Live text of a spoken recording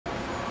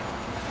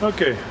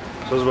Okay,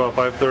 so it's about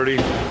 5:30.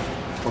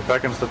 We're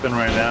packing stuff in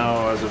right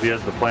now. As of yet,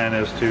 the plan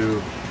is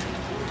to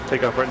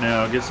take off right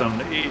now, get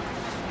something to eat,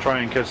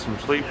 try and catch some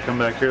sleep, come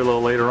back here a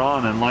little later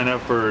on and line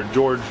up for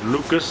George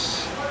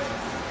Lucas,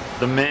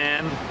 the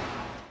man.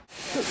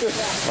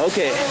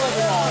 Okay,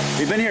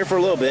 we've been here for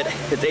a little bit.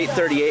 It's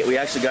 8:38. We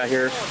actually got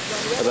here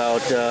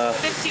about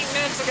 15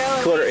 minutes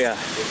ago.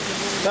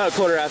 About a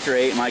quarter after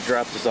 8. Mike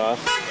dropped us off.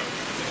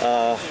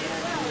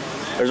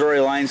 There's already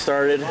a line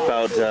started,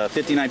 about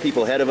 59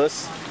 people ahead of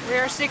us. We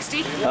are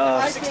 60.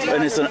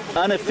 And it's an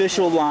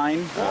unofficial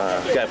line.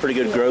 Got a pretty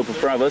good group in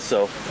front of us,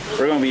 so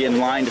we're going to be in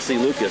line to see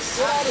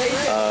Lucas.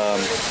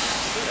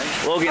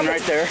 Logan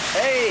right there.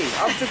 Hey,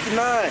 I'm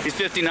 59. He's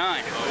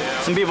 59.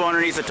 Some people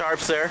underneath the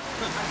tarps there.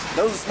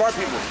 Those are smart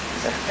people.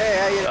 Hey,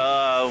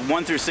 how you?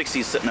 1 through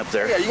 60 sitting up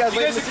there. Yeah, you guys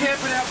are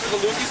camping out for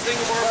the Lucas thing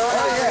tomorrow?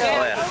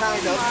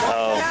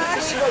 Oh,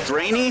 yeah. It's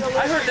rainy.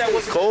 I heard that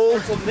was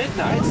cold. Until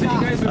midnight, so you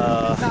guys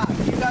are...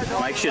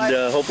 Mike should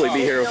hopefully be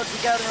here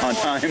on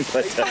time,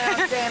 but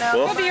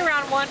we'll be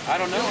around 1. I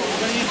don't know. We're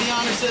going to use the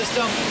honor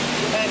system,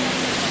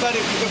 but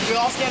if we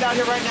all stand out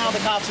here right now, the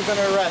cops are going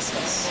to arrest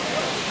us.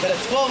 But at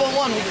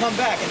 12:01 we come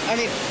back, and I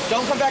mean,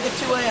 don't come back at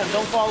 2 a.m.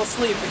 Don't fall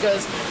asleep,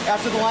 because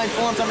after the line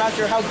forms, I'm not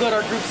sure how good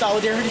our group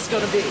solidarity is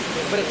going to be.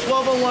 But at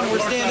 12:01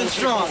 we're standing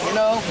strong, you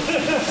know.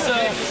 So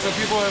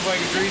people have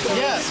like agreed to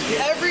yes,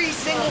 every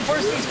single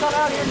person who's come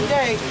out here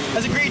today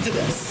has agreed to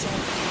this.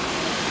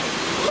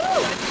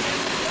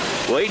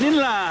 waiting in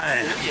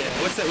line. Yeah.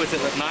 What's it? Like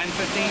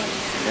 9:15?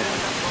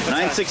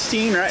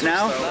 9:16 right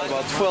now.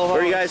 About 12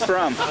 Where are you guys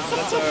from?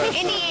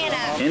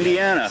 Indiana.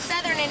 Indiana.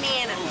 Southern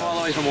Indiana. all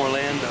the way from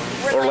Orlando.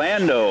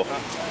 Orlando.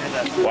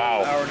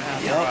 Wow. Hour and a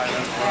half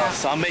drive.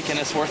 So I'm making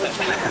this worth it.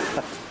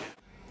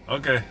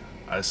 Okay,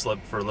 I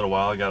slept for a little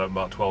while. I got up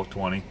about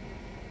 12:20.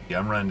 Yeah,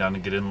 I'm running down to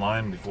get in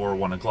line before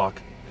 1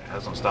 o'clock. It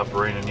hasn't stopped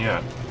raining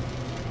yet.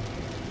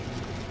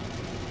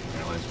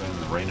 Apparently it's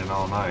been raining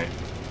all night.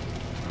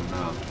 I don't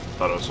know.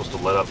 Thought it was supposed to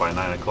let up by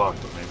 9 o'clock,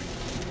 but maybe.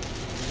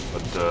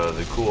 But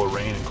the cool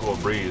rain and cool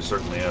breeze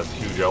certainly has a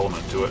huge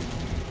element to it.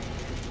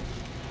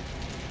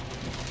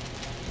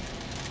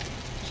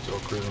 Still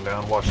cruising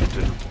down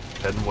Washington,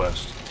 heading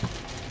west.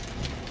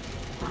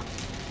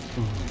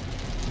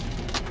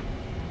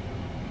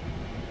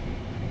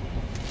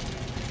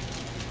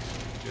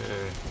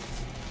 Okay.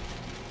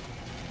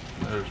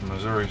 There's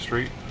Missouri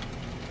Street.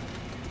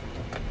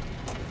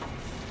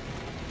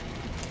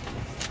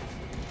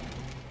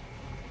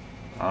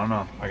 I don't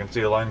know. I can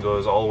see a line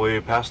goes all the way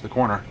past the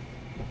corner.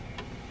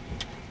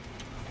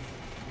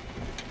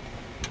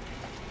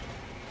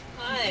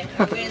 Hi,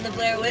 are we in the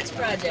Blair Witch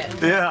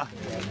Project? Yeah.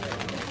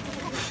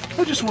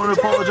 I just want to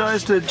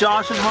apologize to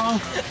Josh and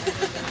Mom.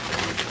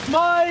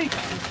 Mike!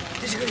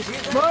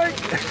 Mike!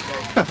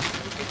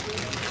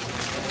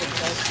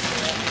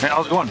 Hey,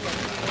 how's it going?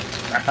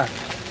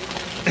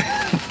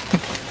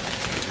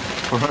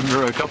 We're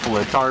under a couple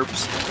of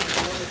tarps,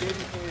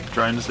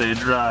 trying to stay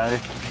dry.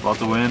 About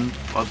the wind,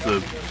 about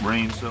the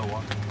rain, so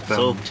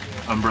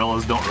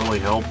umbrellas don't really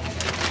help.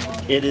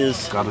 It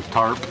is. Got a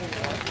tarp.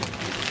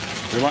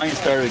 The line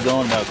started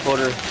going about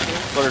quarter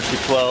to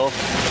 12,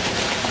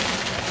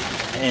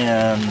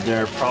 and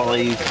they're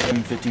probably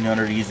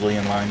 1,500 easily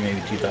in line,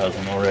 maybe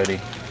 2,000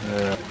 already.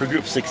 For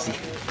group 60.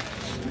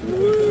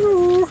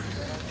 Woo.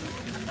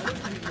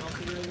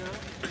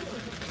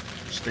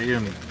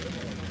 Staying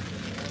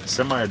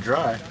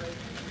semi-dry.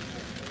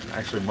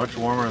 Actually, much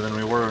warmer than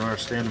we were when we were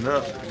standing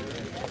up.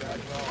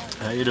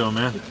 How you doing,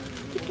 man?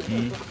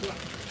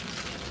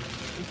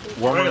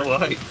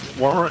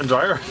 Warmer and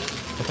drier?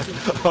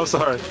 Oh,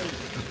 sorry.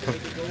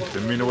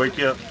 Didn't mean to wake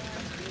you up.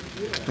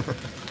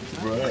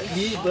 Right.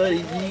 Buddy,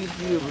 you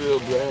feel real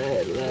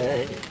bright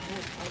light.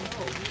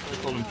 I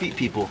call them feet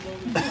people.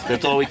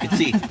 That's all we could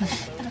see.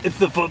 It's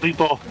the foot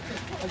people.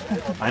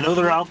 I know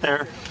they're out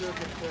there.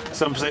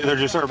 Some say they're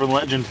just urban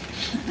legend.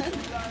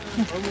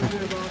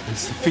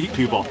 It's the feet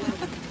people.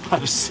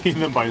 I've seen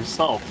them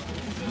myself.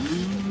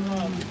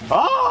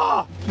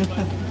 Ah!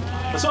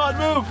 I saw it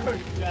move!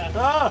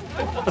 Ah!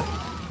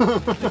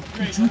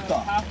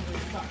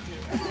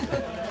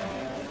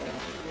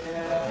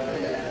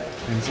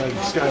 Inside the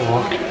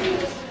skywalk.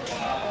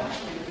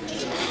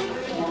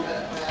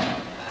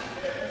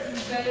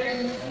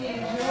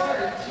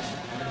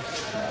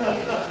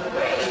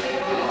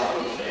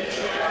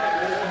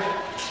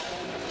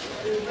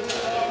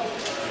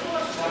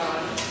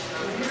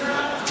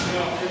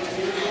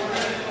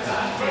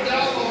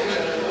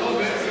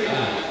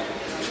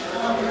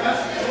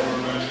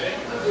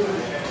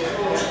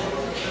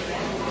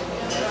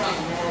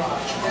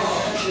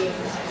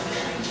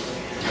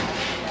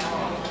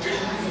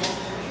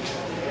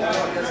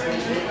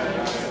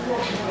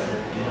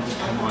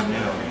 Come on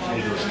now.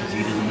 He goes, because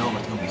he doesn't know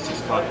it's going to be 6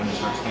 o'clock when he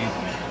starts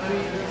camping.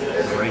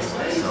 The race, so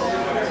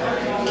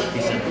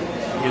he said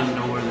he doesn't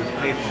know where there's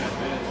pay for.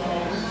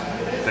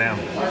 Damn.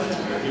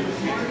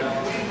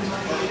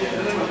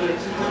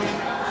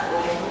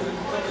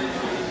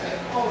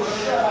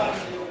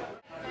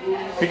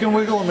 You can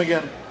wiggle them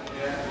again.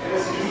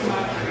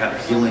 I got a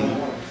feeling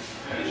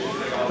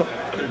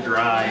they're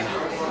dry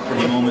for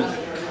the moment.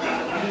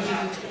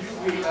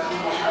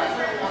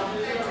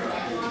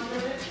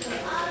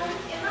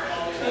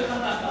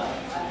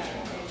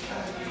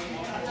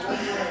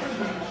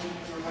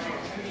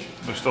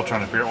 They're still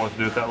trying to figure out what to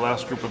do with that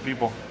last group of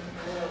people.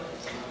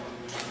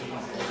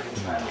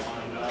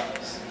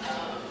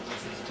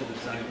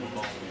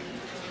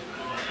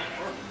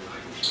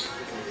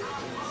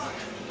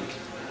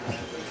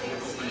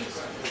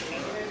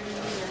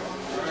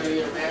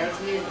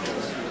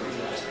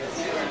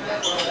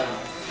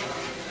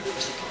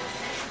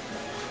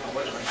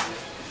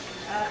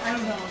 I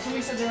don't know.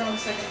 Somebody said they're on the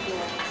second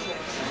floor.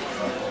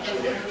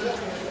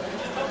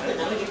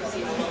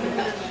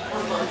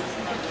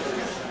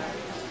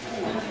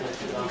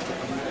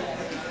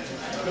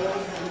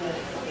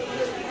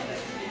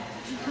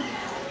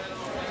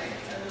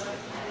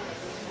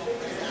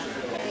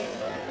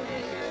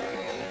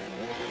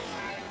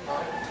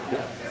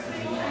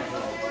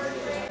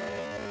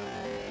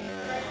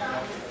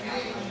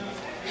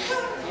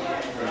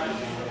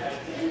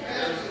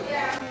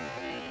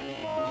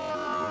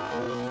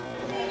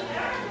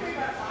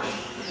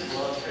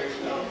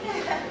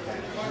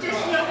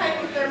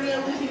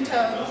 hypothermia, losing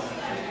toes.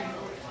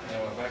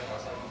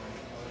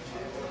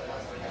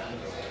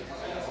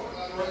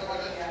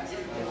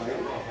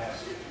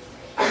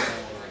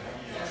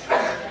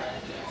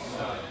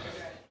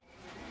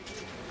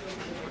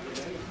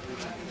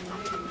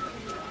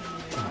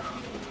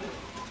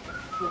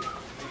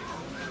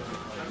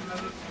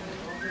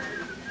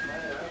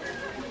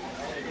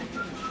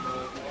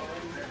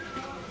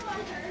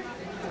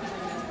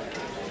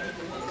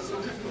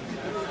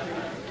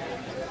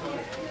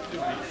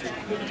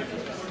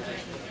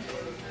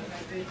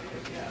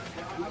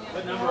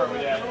 What number are we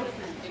at?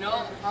 You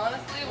know,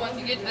 honestly, once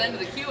you get to the end of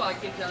the queue, I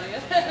can tell you.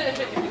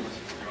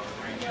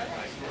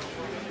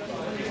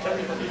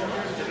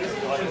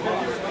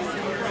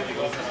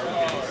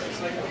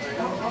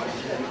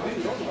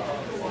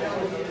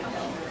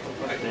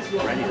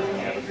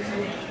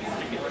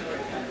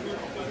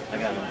 I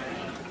got it.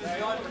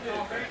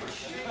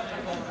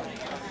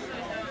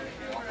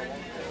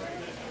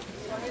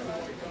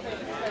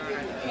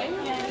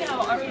 Now,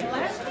 are we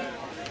last?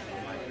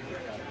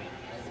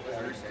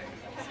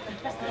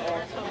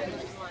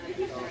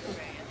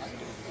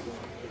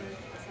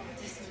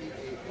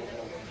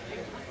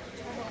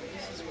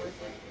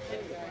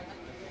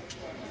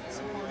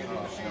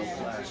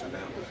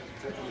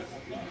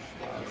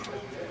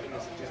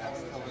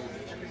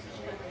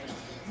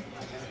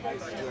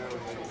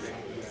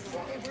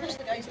 Where's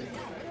the guys with you?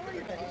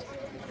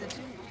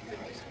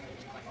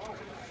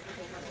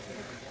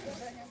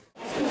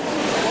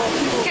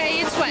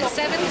 Okay, it's what,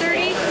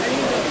 7:30?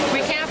 We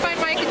can't find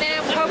Mike and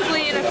them.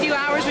 Hopefully in a few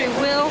hours we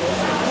will.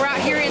 We're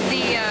out here in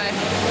the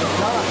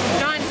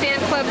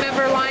non-FanClub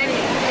member line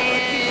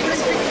and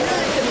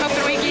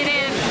hoping we get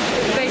in.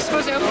 They're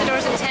supposed to open the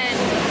doors at 10.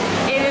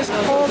 It is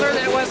colder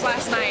than it was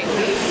last night.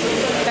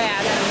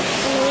 Bad.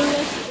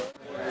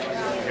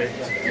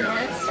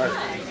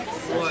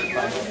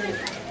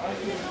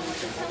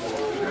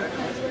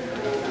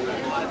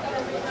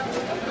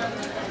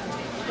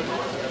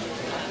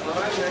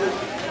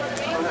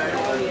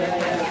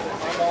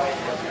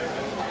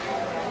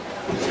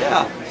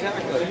 Yeah,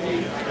 exactly.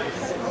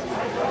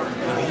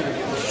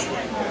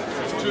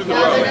 To the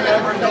road.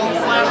 Remember, no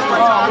flash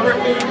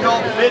photography, no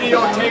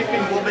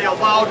videotaping will be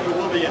allowed. You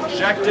will be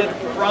ejected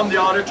from the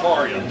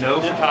auditorium. No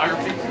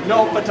photography?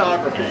 No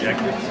photography.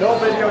 No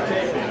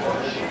videotaping.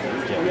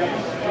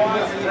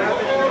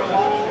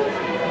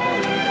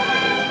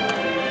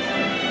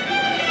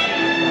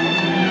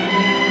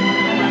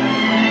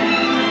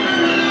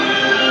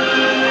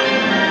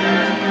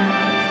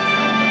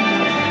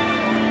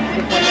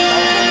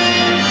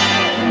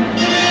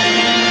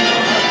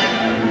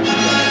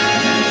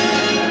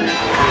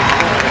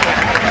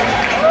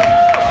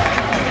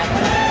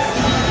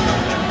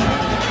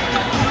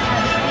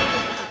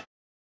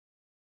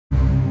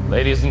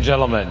 Ladies and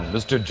gentlemen,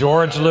 Mr.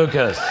 George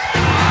Lucas.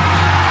 I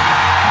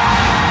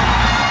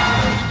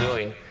was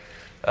doing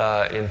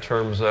in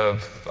terms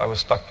of, I was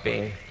stuck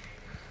being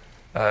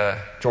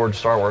George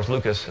Star Wars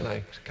Lucas, and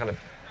I kind of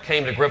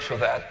came to grips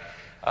with that.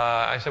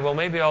 I said, well,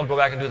 maybe I'll go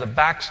back and do the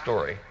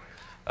backstory,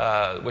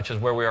 which is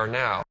where we are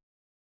now.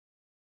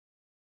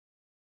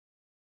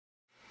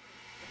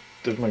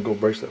 There's my gold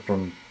bracelet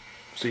from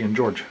seeing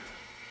George.